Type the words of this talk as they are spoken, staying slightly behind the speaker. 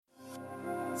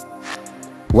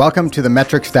Welcome to the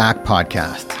Metric Stack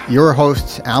podcast. Your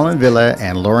hosts, Alan Villa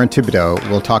and Lauren Thibodeau,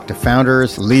 will talk to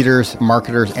founders, leaders,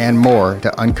 marketers, and more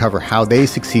to uncover how they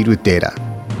succeed with data.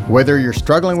 Whether you're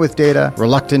struggling with data,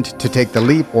 reluctant to take the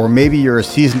leap, or maybe you're a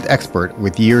seasoned expert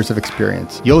with years of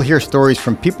experience, you'll hear stories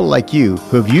from people like you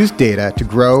who have used data to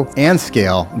grow and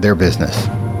scale their business.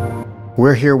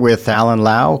 We're here with Alan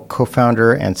Lau,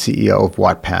 co-founder and CEO of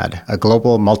Wattpad, a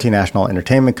global multinational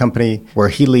entertainment company where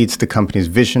he leads the company's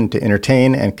vision to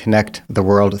entertain and connect the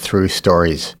world through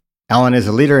stories. Alan is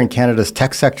a leader in Canada's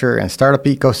tech sector and startup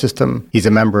ecosystem. He's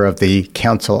a member of the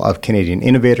Council of Canadian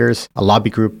Innovators, a lobby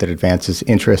group that advances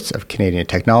interests of Canadian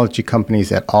technology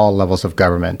companies at all levels of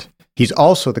government. He's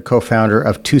also the co-founder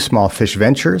of Two Small Fish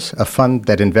Ventures, a fund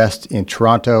that invests in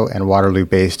Toronto and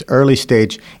Waterloo-based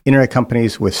early-stage internet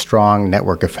companies with strong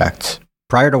network effects.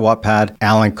 Prior to Wattpad,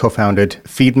 Alan co-founded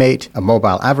Feedmate, a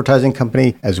mobile advertising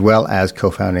company, as well as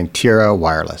co-founding Tira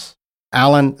Wireless.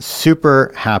 Alan,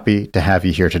 super happy to have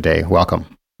you here today. Welcome.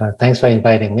 Thanks for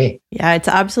inviting me. Yeah, it's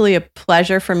absolutely a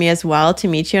pleasure for me as well to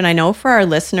meet you. And I know for our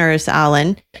listeners,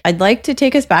 Alan, I'd like to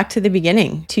take us back to the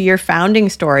beginning, to your founding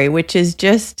story, which is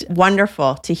just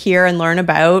wonderful to hear and learn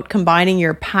about, combining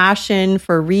your passion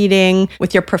for reading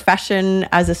with your profession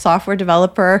as a software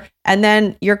developer. And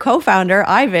then your co-founder,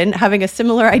 Ivan, having a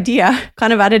similar idea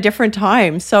kind of at a different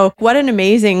time. So what an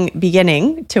amazing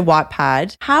beginning to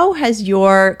Wattpad. How has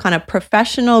your kind of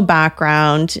professional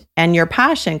background and your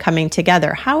passion coming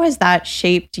together, how has that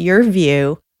shaped your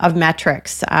view of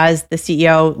metrics as the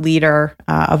CEO leader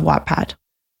of Wattpad?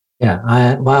 Yeah,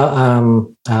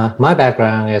 my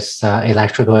background is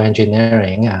electrical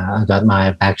engineering. I got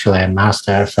my bachelor and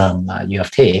master from U of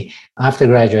T. After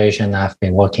graduation, I've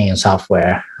been working in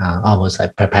software almost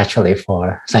like perpetually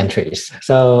for centuries.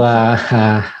 So,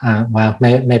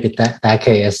 maybe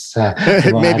decade is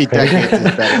maybe decades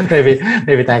is better.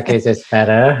 maybe decades is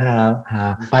better.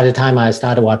 By the time I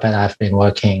started Wattpad, I've been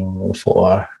working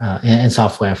for in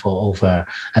software for over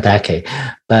a decade.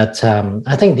 But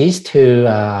I think these two,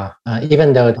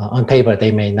 even though on paper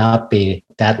they may not be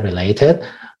that related,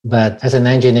 but as an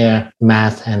engineer,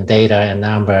 math and data and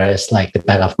number is like the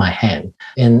back of my hand.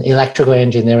 In electrical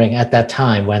engineering at that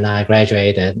time, when I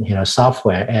graduated,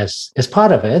 software is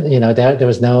part of it. There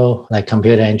was no like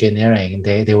computer engineering.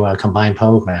 They were a combined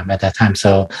program at that time.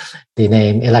 So the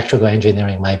name electrical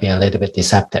engineering might be a little bit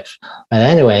deceptive. But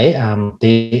anyway,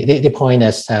 the point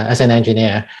is, as an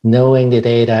engineer, knowing the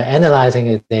data, analyzing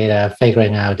the data,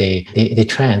 figuring out the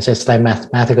trends, it's like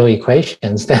mathematical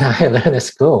equations that I learned at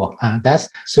school. That's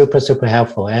super, super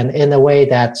helpful. And in a way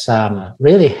that's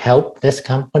really helped this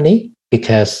company,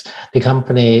 because the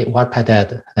company,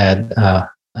 Wattpad,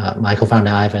 that my co-founder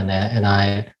Ivan and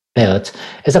I built,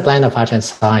 is a blend of art and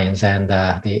science, and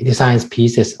the science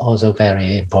piece is also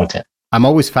very important. I'm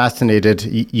always fascinated.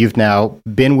 You've now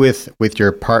been with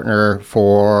your partner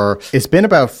for, it's been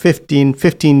about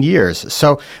 15 years.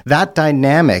 So that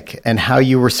dynamic and how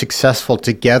you were successful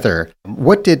together,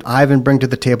 what did Ivan bring to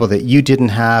the table that you didn't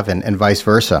have and vice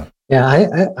versa? Yeah,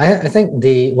 I think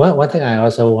the one thing I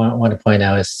also want to point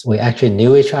out is we actually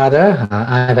knew each other.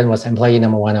 Ivan was employee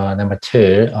number 1 or number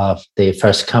 2 of the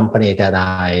first company that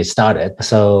I started.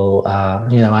 So,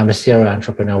 I'm a serial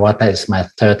entrepreneur. Wattpad is my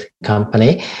 3rd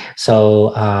company.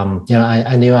 So,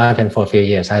 I knew Ivan for a few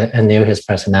years. I knew his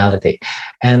personality.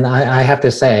 And I have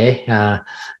to say,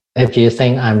 if you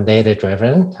think I'm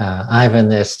data-driven, Ivan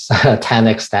is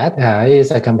 10x that. He's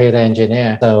a computer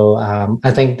engineer. So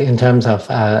I think in terms of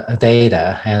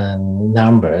data and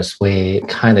numbers, we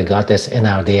kind of got this in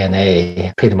our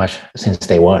DNA pretty much since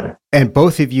day one. And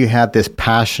both of you had this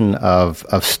passion of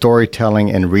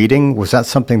storytelling and reading. Was that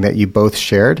something that you both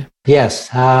shared? Yes.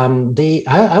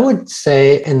 I would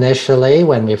say initially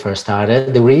when we first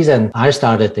started, the reason I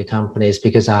started the company is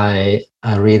because I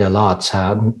read a lot.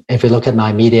 If you look at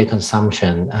my media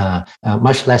consumption,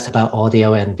 much less about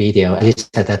audio and video, at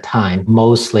least at that time,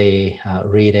 mostly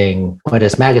reading, whether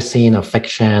it's magazine or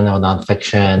fiction or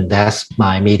nonfiction. That's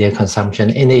my media consumption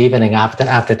in the evening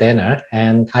after dinner.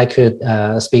 And I could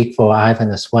speak for Ivan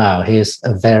as well. He's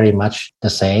very much the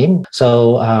same.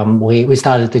 So we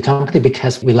started the company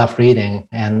because we love reading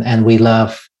and we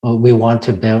want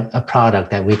to build a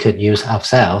product that we could use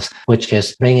ourselves, which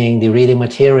is bringing the reading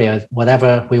material,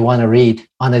 whatever we want to read,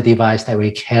 on a device that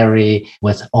we carry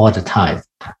with all the time.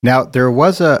 Now, there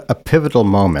was a pivotal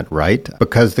moment, right?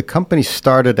 Because the company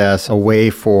started as a way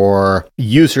for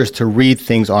users to read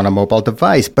things on a mobile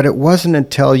device, but it wasn't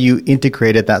until you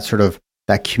integrated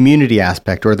that community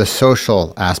aspect or the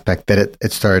social aspect that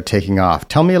it started taking off.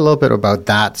 Tell me a little bit about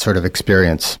that sort of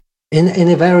experience. In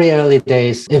the very early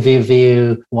days, if you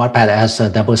view Wattpad as a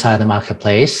double-sided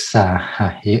marketplace,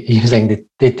 using the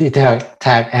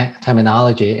tag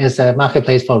terminology, it's a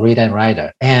marketplace for reader and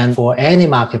writer. And for any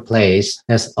marketplace,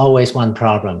 there's always one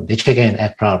problem, the chicken and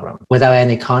egg problem. Without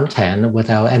any content,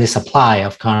 without any supply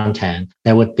of content,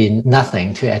 there would be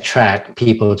nothing to attract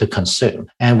people to consume.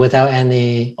 And without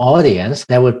any audience,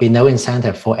 there would be no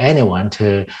incentive for anyone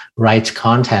to write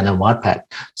content on Wattpad.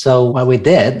 So what we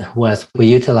did was we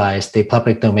utilized the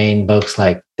public domain books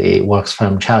like the works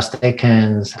from Charles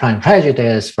Dickens, Pride and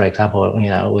Prejudice, for example.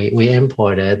 We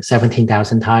imported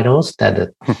 17,000 titles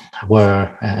that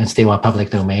were and still are public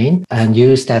domain, and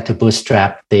used that to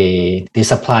bootstrap the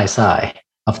supply side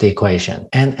of the equation.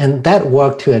 And that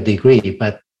worked to a degree,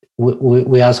 but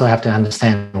we also have to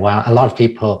understand, while a lot of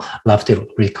people love to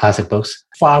read classic books,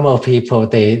 far more people,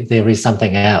 they read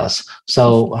something else.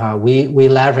 So we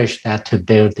leveraged that to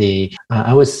build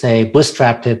I would say,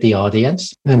 bootstrapped the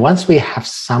audience. And once we have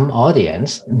some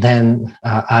audience, then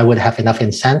I would have enough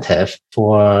incentive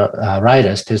for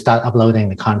writers to start uploading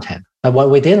the content. But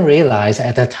what we didn't realize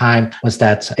at that time was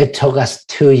that it took us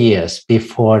 2 years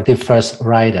before the first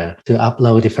writer to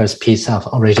upload the first piece of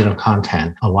original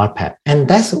content on Wattpad. And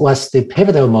that was the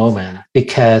pivotal moment,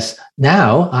 because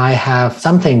now I have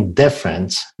something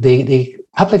different. The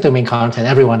public domain content,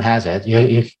 everyone has it.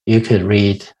 You could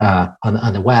read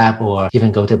on the web, or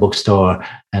even go to a bookstore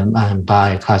and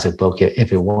buy a classic book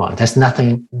if you want. There's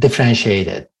nothing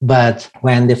differentiated. But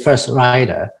when the first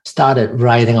writer started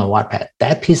writing on Wattpad,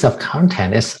 that piece of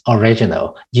content is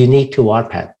original, unique to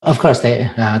Wattpad. Of course,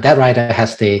 that writer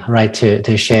has the right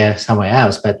to share somewhere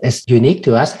else, but it's unique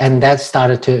to us, and that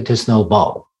started to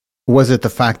snowball. Was it the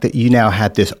fact that you now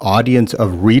had this audience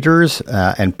of readers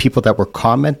and people that were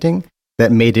commenting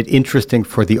that made it interesting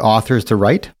for the authors to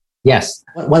write? Yes.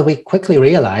 What we quickly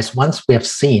realized, once we have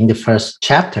seen the first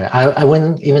chapter, I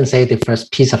wouldn't even say the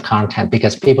first piece of content,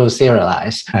 because people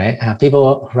serialize, right?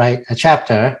 People write a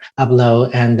chapter,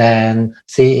 upload, and then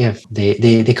see if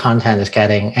the content is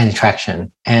getting any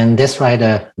traction. And this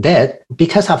writer did.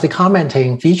 Because of the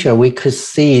commenting feature, we could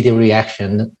see the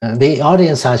reaction. The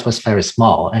audience size was very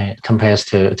small compared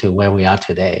to where we are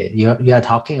today. You are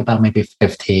talking about maybe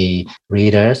 50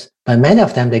 readers, but many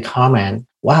of them, they comment,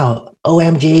 "Wow,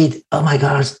 OMG, oh my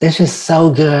gosh, this is so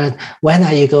good. When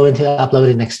are you going to upload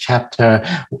the next chapter?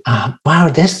 Wow,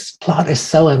 this plot is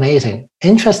so amazing."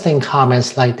 Interesting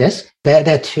comments like this. There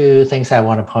are two things I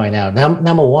want to point out.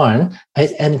 Number one,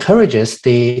 it encourages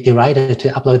the writer to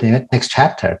upload the next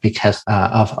chapter because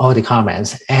of all the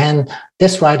comments. And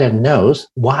this writer knows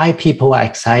why people are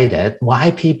excited,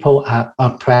 why people are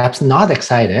perhaps not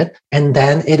excited, and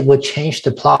then it would change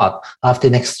the plot of the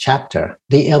next chapter.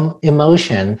 The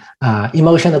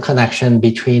emotional connection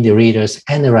between the readers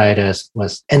and the writers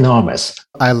was enormous.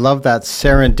 I love that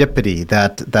serendipity,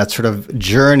 that sort of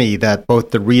journey that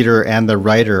both the reader and the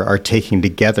writer are taking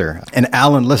together. And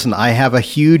Alan, listen, I have a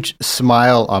huge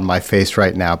smile on my face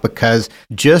right now, because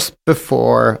just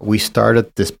before we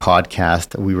started this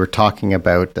podcast, we were talking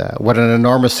about what an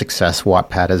enormous success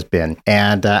Wattpad has been.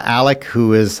 And Alec,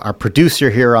 who is our producer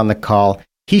here on the call,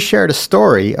 he shared a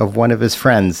story of one of his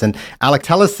friends. And Alec,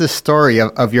 tell us this story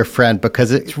of your friend,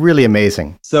 because it's really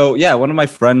amazing. So yeah, one of my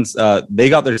friends, they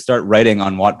got their start writing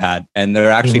on Wattpad, and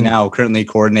they're actually now currently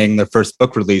coordinating their first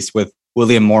book release with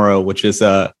William Morrow, which is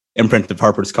a imprint of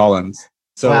HarperCollins.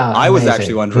 So wow, I was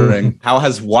actually wondering, how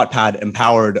has Wattpad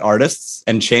empowered artists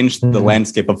and changed the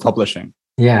landscape of publishing?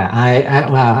 Yeah,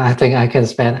 I think I can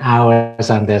spend hours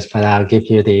on this, but I'll give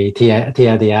you the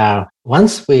TLDR.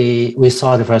 Once we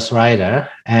saw the first writer,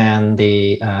 and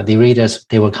the readers,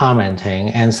 they were commenting,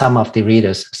 and some of the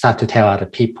readers start to tell other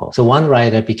people. So one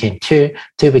writer became two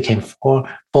became four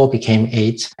became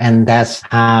 8, and that's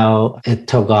how it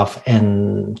took off.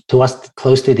 And towards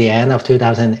close to the end of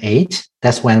 2008,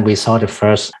 that's when we saw the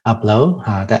first upload,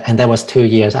 and that was 2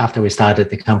 years after we started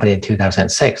the company in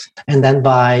 2006. And then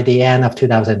by the end of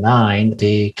 2009,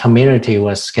 the community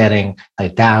was getting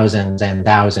like thousands and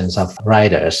thousands of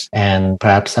writers, and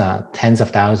perhaps tens of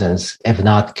thousands, if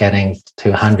not getting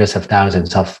to hundreds of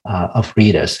thousands of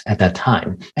readers at that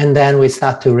time. And then we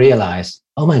start to realize,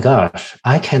 oh my gosh,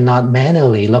 I cannot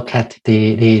manually look at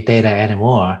the data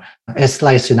anymore. It's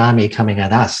like tsunami coming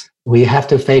at us. We have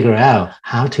to figure out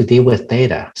how to deal with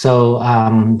data. So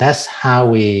that's how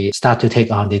we start to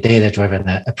take on the data-driven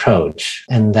approach.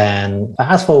 And then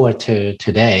fast forward to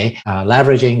today,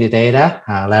 leveraging the data,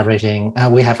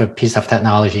 we have a piece of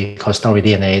technology called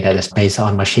StoryDNA that is based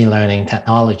on machine learning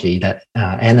technology that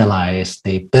analyze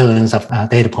the billions of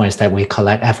data points that we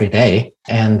collect every day.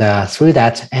 And through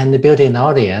that and the built-in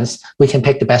audience, we can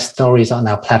pick the best stories on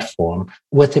our platform.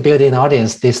 With the built-in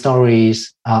audience, the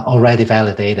stories are already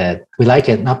validated. We like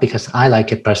it, not because I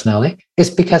like it personally.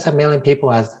 It's because a million people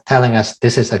are telling us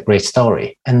this is a great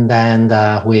story. And then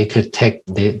we could take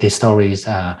the stories,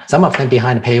 some of them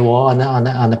behind the paywall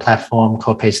on the platform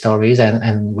called Paid Stories,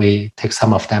 and we take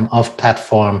some of them off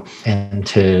platform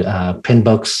into print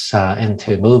books,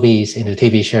 into movies, into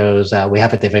TV shows. We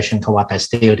have a division called Wattpad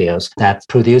Studios that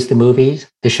produce the movies,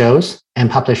 the shows, and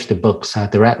publish the books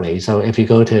directly. So if you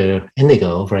go to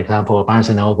Indigo, for example, or Barnes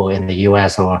 & Noble in the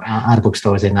US or other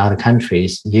bookstores in other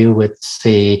countries, you would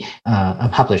see a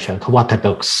publisher called Wattpad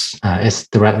Books is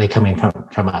directly coming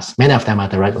from us. Many of them are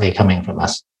directly coming from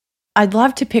us. I'd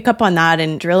love to pick up on that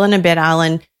and drill in a bit,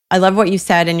 Alan. I love what you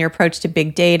said in your approach to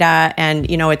big data. And,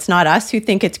 it's not us who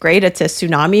think it's great. It's a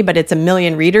tsunami, but it's a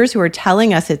million readers who are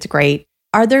telling us it's great.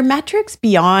 Are there metrics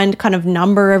beyond kind of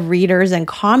number of readers and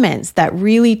comments that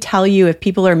really tell you if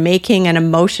people are making an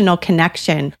emotional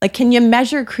connection? Like, can you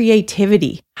measure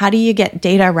creativity? How do you get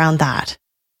data around that?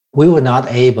 We were not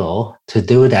able to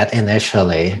do that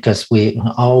initially because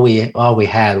all we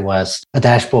had was a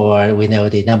dashboard. We know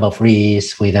the number of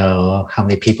reads. We know how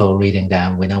many people reading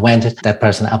them. We know when that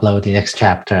person upload the next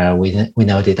chapter. We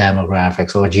know the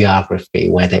demographics or geography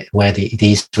where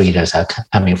these readers are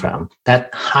coming from.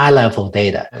 That high level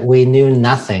data, we knew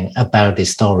nothing about the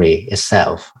story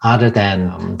itself other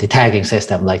than the tagging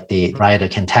system. Like the writer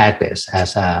can tag this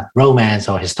as a romance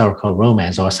or historical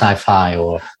romance or sci-fi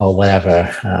or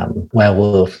whatever.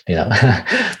 Werewolf,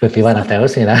 would be one of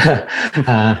those, The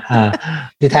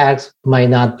tags might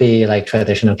not be like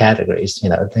traditional categories,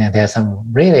 There are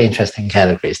some really interesting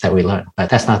categories that we learned,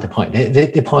 but that's not the point.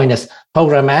 The point is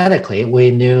programmatically, we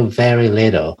knew very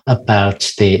little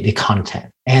about the content.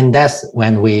 And that's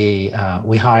when we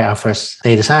hired our first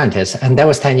data scientist. And that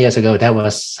was 10 years ago. That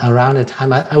was around the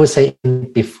time, I would say,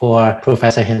 before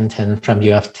Professor Hinton from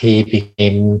U of T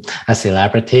became a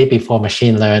celebrity, before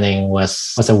machine learning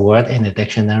was a word in the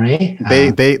dictionary.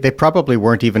 They probably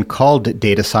weren't even called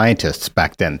data scientists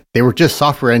back then. They were just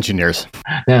software engineers.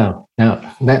 No.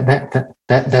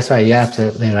 That's right. You're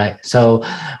absolutely right. So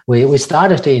we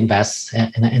started to invest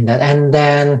in that. And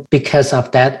then because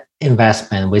of that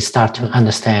investment, we start to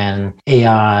understand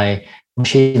AI,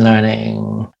 machine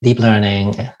learning, deep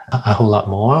learning a whole lot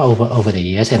more over the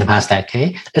years in the past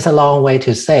decade. It's a long way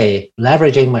to say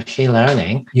leveraging machine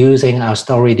learning using our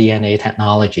story DNA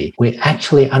technology. We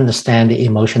actually understand the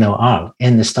emotional arc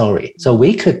in the story. So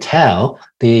we could tell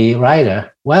the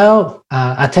writer,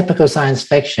 a typical science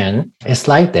fiction is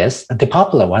like this. The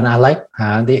popular one, I like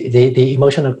the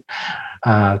emotional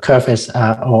curve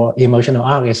or emotional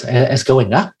arc is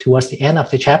going up towards the end of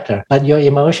the chapter, but your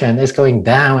emotion is going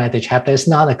down at the chapter. It's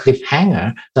not a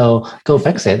cliffhanger, so go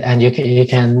fix it, and you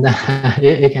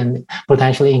can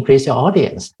potentially increase your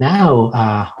audience.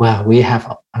 Now, we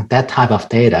have that type of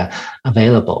data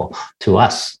available to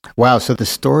us. Wow! So the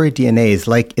story DNA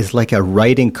is like a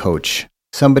writing coach,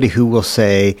 somebody who will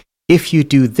say, if you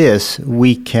do this,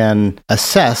 we can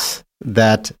assess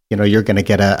that you're going to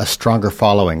get a stronger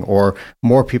following, or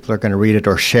more people are going to read it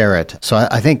or share it. So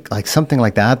I think like something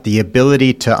like that, the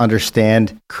ability to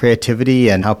understand creativity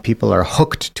and how people are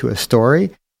hooked to a story,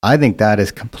 I think that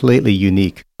is completely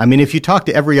unique. I mean, if you talk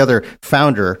to every other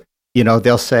founder,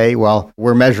 they'll say, well,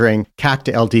 we're measuring CAC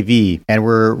to LTV, and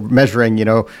we're measuring,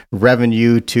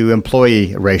 revenue to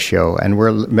employee ratio, and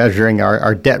we're measuring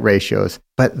our debt ratios.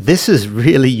 But this is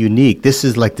really unique. This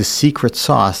is like the secret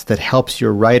sauce that helps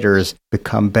your writers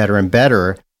become better and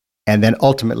better, and then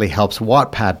ultimately helps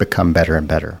Wattpad become better and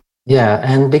better. Yeah,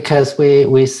 and because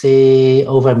we see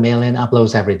over 1 million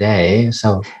uploads every day,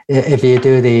 so if you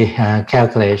do the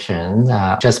calculation,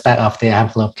 just back of the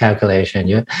envelope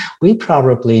calculation, we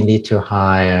probably need to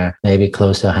hire maybe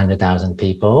close to 100,000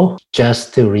 people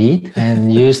just to read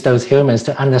and use those humans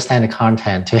to understand the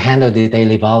content, to handle the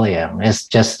daily volume. It's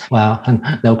just,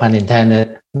 no pun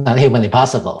intended, not humanly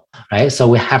possible, right? So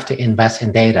we have to invest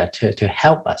in data to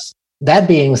help us. That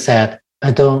being said, I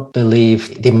don't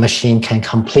believe the machine can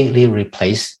completely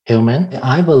replace human.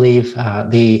 I believe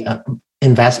the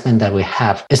investment that we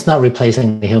have is not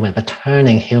replacing the human, but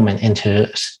turning human into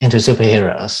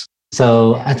superheroes.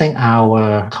 So I think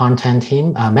our content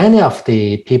team, many of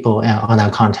the people on our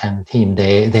content team,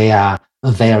 they are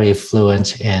very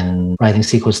fluent in writing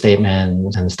SQL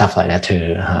statements and stuff like that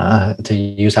to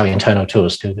use our internal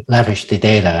tools to leverage the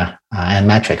data and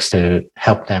metrics to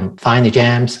help them find the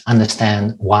jams,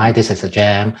 understand why this is a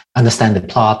jam, understand the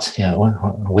plot.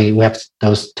 We have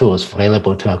those tools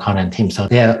available to our content team. So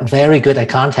they are very good at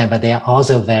content, but they are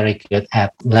also very good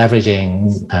at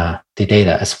leveraging the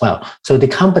data as well. So the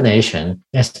combination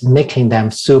is making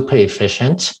them super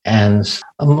efficient and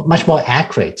much more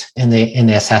accurate in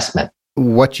the assessment.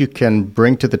 What you can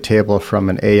bring to the table from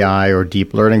an AI or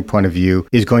deep learning point of view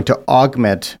is going to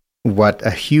augment what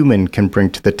a human can bring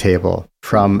to the table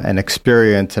from an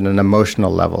experience and an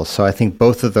emotional level. So I think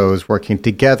both of those working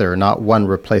together, not one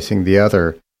replacing the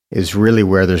other, is really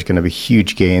where there's going to be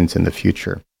huge gains in the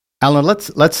future. Alan,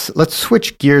 let's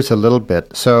switch gears a little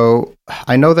bit. So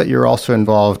I know that you're also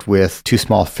involved with Too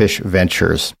Small Fish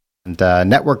Ventures. And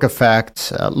network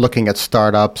effects, looking at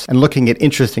startups, and looking at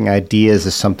interesting ideas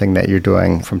is something that you're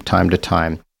doing from time to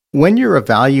time. When you're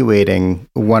evaluating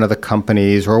one of the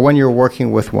companies, or when you're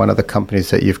working with one of the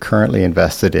companies that you've currently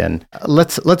invested in,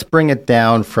 let's bring it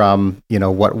down from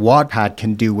what Wattpad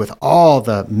can do with all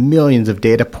the millions of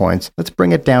data points. Let's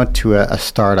bring it down to a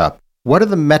startup. What are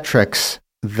the metrics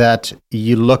that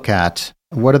you look at?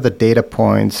 What are the data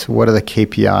points? What are the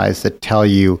KPIs that tell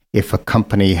you if a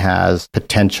company has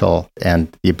potential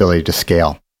and the ability to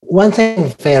scale? One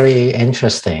thing very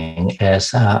interesting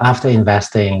is after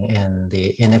investing in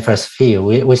the first few,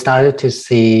 we started to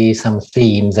see some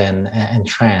themes and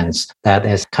trends that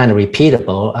is kind of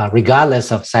repeatable,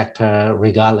 regardless of sector,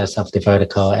 regardless of the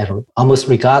vertical, and almost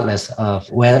regardless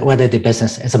of whether the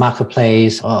business is a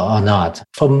marketplace or not.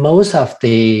 For most of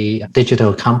the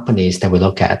digital companies that we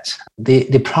look at,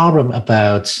 the problem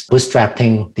about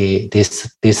bootstrapping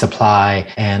the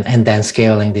supply and then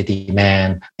scaling the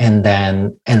demand and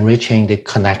then enriching the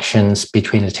connections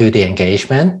between the two, the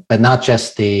engagement, but not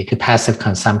just the passive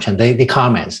consumption. The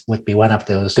comments would be one of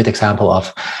those good example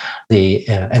of the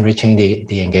enriching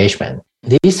the engagement.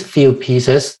 These few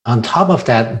pieces, on top of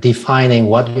that, defining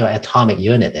what your atomic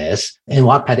unit is. In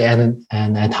Wattpad,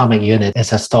 an atomic unit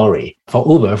is a story. For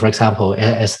Uber, for example,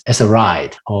 it's a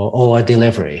ride or a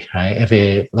delivery, right? If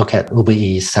you look at Uber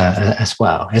Eats as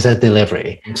well, it's a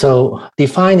delivery. So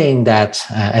defining that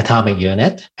atomic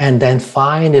unit and then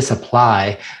find the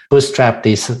supply, bootstrap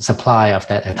the supply of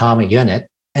that atomic unit.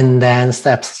 And then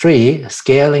step 3,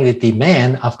 scaling the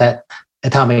demand of that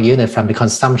atomic unit from the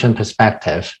consumption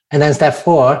perspective. And then step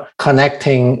 4,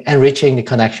 enriching the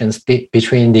connections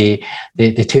between the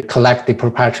two, collect the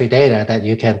proprietary data that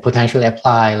you can potentially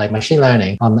apply, like machine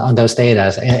learning on those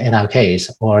data in our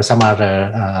case, or some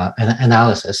other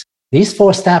analysis. These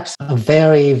 4 steps are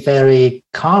very, very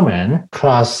common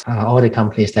across all the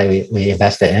companies that we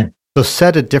invested in. So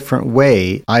said a different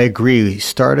way, I agree,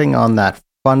 starting on that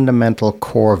fundamental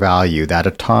core value, that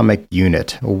atomic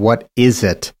unit. What is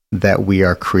it that we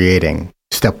are creating?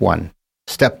 Step 1.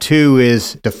 Step 2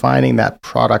 is defining that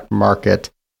product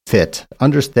market fit,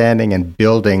 understanding and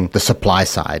building the supply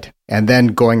side, and then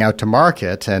going out to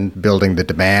market and building the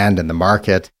demand and the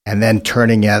market, and then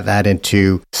turning that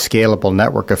into scalable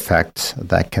network effects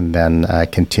that can then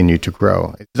continue to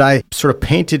grow. Did I sort of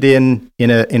paint it in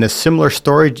a similar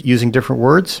story using different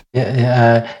words?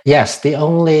 Yes. The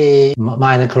only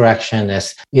minor correction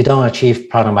is you don't achieve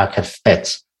product market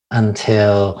fit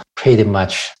until pretty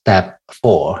much step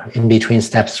 4, in between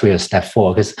step 3 or step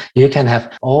 4, because you can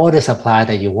have all the supply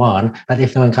that you want, but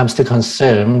if no one comes to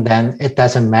consume, then it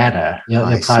doesn't matter. Your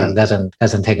product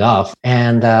doesn't take off.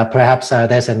 And perhaps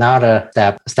there's another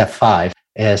step 5.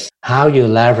 Is how you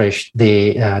leverage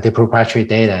the proprietary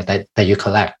data that you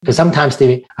collect. Because sometimes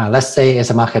let's say it's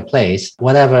a marketplace,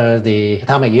 whatever the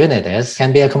atomic unit is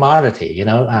can be a commodity.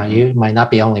 You might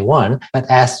not be only one, but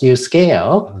as you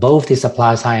scale both the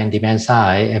supply side and demand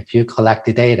side, if you collect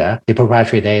the data, the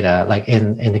proprietary data, like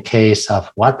in the case of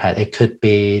Wattpad, it could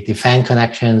be the fan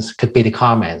connections, could be the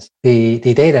comments, the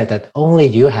data that only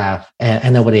you have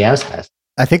and nobody else has.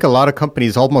 I think a lot of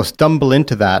companies almost stumble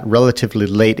into that relatively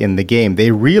late in the game.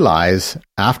 They realize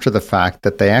after the fact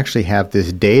that they actually have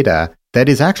this data that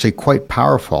is actually quite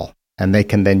powerful, and they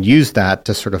can then use that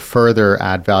to sort of further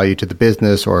add value to the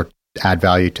business or add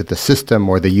value to the system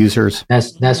or the users.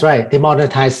 That's right. The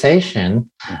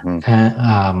monetization,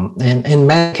 in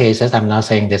many cases, I'm not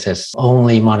saying this is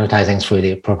only monetizing through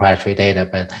the proprietary data,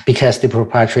 but because the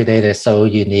proprietary data is so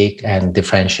unique and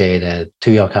differentiated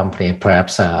to your company,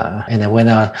 perhaps in the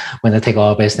winner take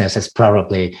all business is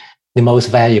probably the most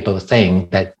valuable thing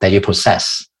that you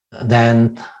possess.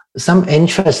 Then some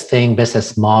interesting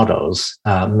business models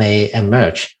may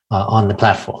emerge on the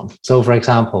platform. So, for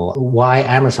example, why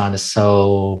Amazon is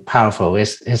so powerful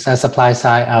is a supply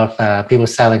side of people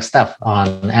selling stuff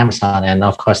on Amazon, and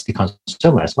of course the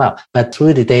consumer as well. But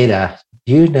through the data,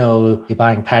 you know the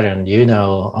buying pattern, you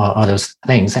know all those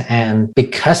things. And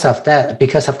because of that,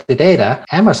 because of the data,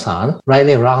 Amazon,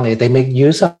 rightly or wrongly, they make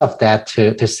use of that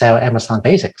to sell Amazon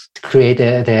Basics, to create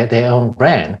their own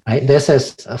brand. Right? This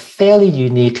is a fairly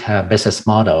unique business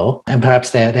model. And perhaps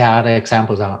there are other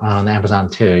examples on Amazon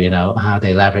too, you know, how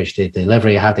they leverage the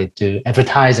delivery, how they do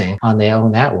advertising on their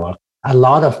own network. A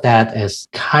lot of that is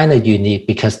kind of unique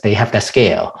because they have the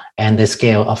scale and the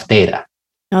scale of data.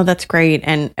 Oh, that's great.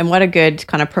 And what a good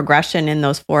kind of progression in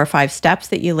those 4 or 5 steps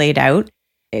that you laid out.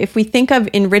 If we think of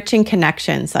enriching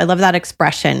connections, I love that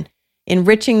expression,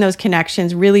 enriching those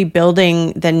connections, really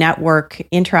building the network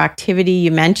interactivity.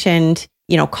 You mentioned,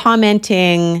 you know,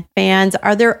 commenting, fans.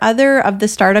 Are there other of the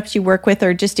startups you work with,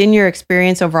 or just in your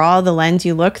experience overall, the lens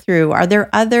you look through, are there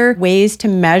other ways to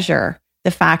measure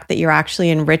the fact that you're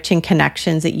actually enriching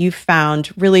connections that you've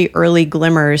found really early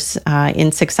glimmers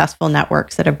in successful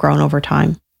networks that have grown over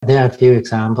time? There are a few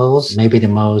examples. Maybe the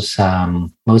most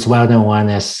well-known one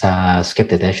is Skip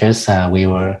the Dishes. We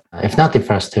were, if not the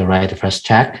first to write the first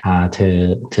check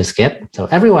to Skip. So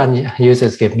everyone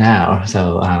uses Skip now.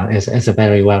 So it's a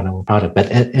very well-known product, but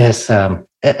it's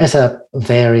a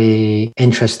very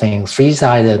interesting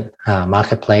three-sided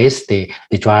marketplace. The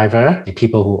driver, the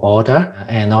people who order,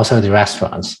 and also the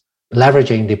restaurants.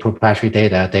 Leveraging the proprietary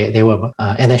data, they were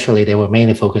initially they were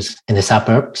mainly focused in the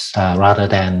suburbs rather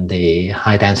than the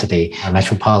high density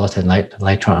metropolitan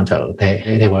like Toronto.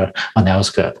 They were on the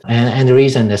outskirts, and the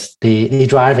reason is the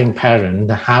driving pattern,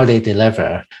 how they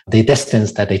deliver, the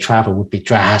distance that they travel would be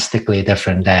drastically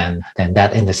different than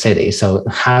that in the city. So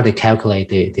how they calculate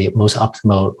the most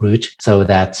optimal route so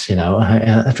that, you know,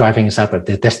 driving a suburb,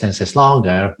 the distance is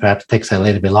longer, perhaps takes a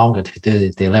little bit longer to do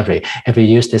the delivery. If you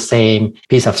use the same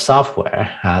piece of software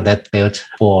that's built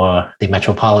for the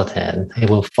metropolitan,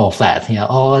 it will fall flat. You know,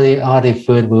 all the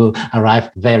food will arrive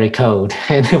very cold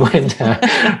in the winter,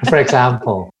 for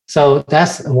example. So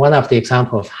that's one of the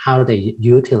examples of how they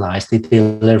utilize the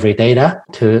delivery data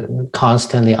to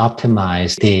constantly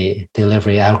optimize the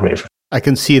delivery algorithm. I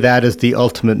can see that as the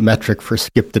ultimate metric for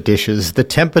Skip the Dishes, the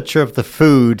temperature of the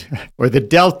food, or the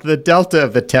delta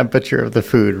of the temperature of the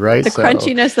food, right? The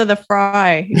crunchiness of the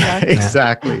fry.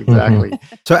 Exactly. Exactly.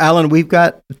 So Alan, we've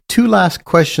got 2 last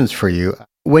questions for you.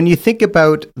 When you think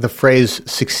about the phrase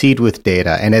succeed with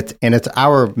data, and it's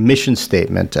our mission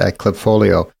statement at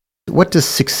Klipfolio, what does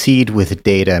succeed with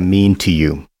data mean to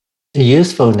you? The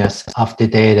usefulness of the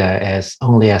data is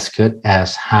only as good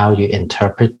as how you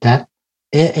interpret that.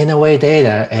 In a way,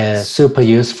 data is super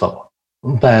useful,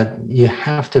 but you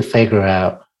have to figure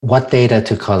out what data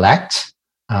to collect,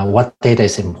 what data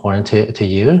is important to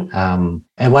you.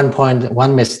 At one point,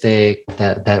 one mistake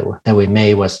that we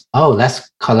made was,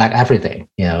 let's collect everything,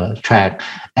 you know, track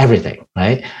everything,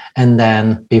 right? And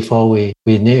then before we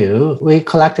knew, we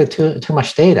collected too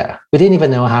much data. We didn't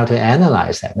even know how to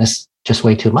analyze that. It's just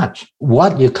way too much.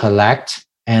 What you collect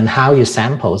and how you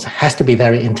sample has to be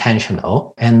very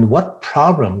intentional, and what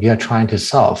problem you're trying to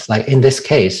solve. Like in this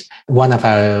case, one of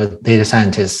our data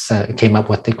scientists came up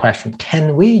with the question,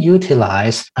 can we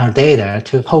utilize our data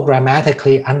to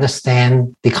programmatically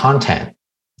understand the content?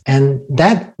 And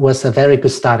that was a very good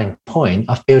starting point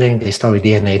of building the story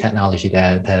DNA technology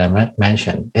that I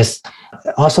mentioned. It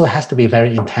also has to be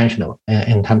very intentional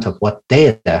in terms of what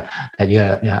data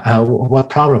that what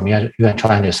problem you are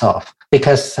trying to solve.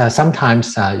 Because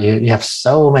sometimes you have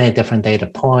so many different data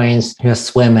points, you're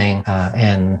swimming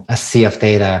in a sea of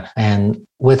data, and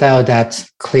without that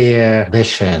clear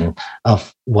vision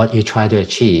of what you try to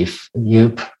achieve,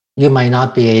 you might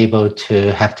not be able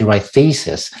to have the right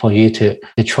thesis for you to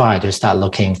try to start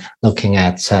looking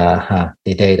at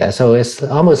the data. So it's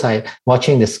almost like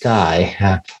watching the sky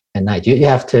at night. You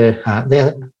have to, there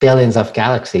are billions of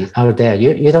galaxies out there.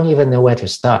 You don't even know where to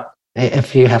start.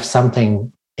 If you have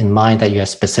something in mind that you're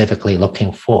specifically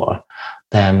looking for,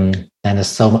 then it's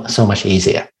so much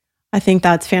easier. I think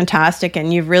that's fantastic.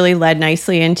 And you've really led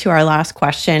nicely into our last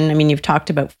question. I mean, you've talked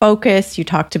about focus. You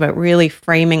talked about really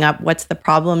framing up what's the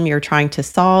problem you're trying to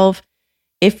solve.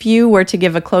 If you were to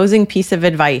give a closing piece of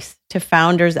advice to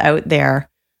founders out there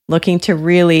looking to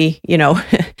really, you know,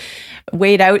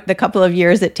 wait out the couple of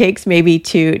years it takes maybe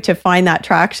to find that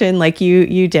traction like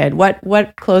you did,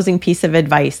 what closing piece of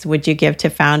advice would you give to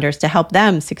founders to help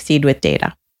them succeed with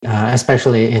data?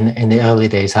 especially in the early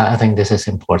days, I think this is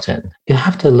important. You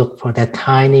have to look for that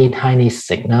tiny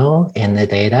signal in the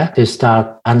data to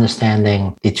start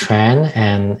understanding the trend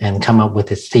and come up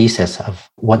with a thesis of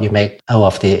what you make out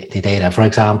of the data. For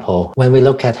example, when we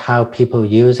look at how people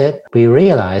use it, we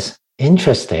realize,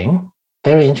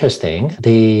 very interesting.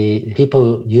 The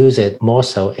people use it more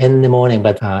so in the morning,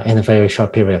 but in a very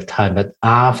short period of time. But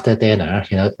after dinner,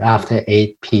 after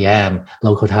 8 p.m.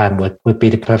 local time would be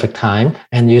the perfect time.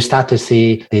 And you start to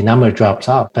see the number drops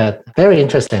off. But very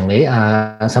interestingly,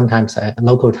 sometimes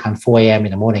local time, 4 a.m.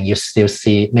 in the morning, you still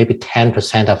see maybe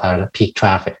 10% of our peak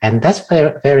traffic. And that's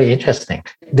very, very interesting.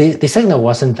 The signal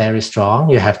wasn't very strong.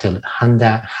 You have to hunt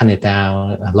it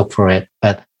down, look for it.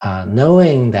 But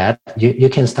knowing that, you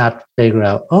can start to figure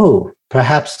out,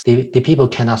 perhaps the people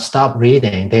cannot stop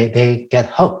reading. They get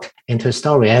hooked into a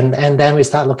story. And then we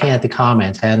start looking at the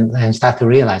comments and start to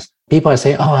realize people are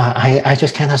saying, I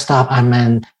just cannot stop. I'm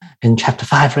in chapter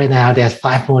 5 right now. There's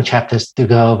 5 more chapters to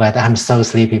go, but I'm so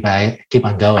sleepy, but I keep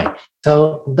on going.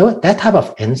 So that type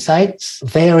of insights,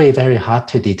 very, very hard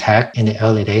to detect in the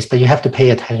early days, but you have to pay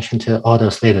attention to all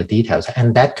those little details.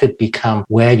 And that could become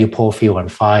where you pour fuel on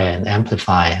fire and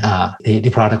amplify the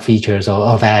product features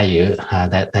or value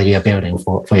that you are building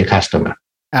for your customer.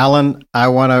 Alan, I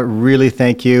want to really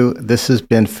thank you. This has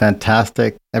been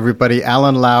fantastic. Everybody,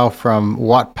 Alan Lau from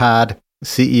Wattpad,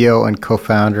 CEO and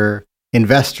co-founder,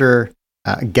 investor,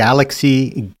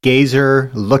 Galaxy Gazer,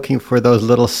 looking for those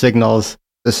little signals.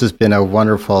 This has been a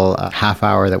wonderful half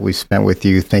hour that we spent with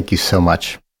you. Thank you so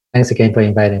much. Thanks again for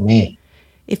inviting me.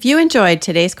 If you enjoyed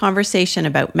today's conversation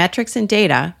about metrics and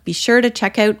data, be sure to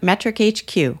check out Metric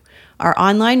HQ, our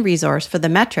online resource for the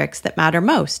metrics that matter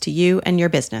most to you and your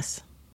business.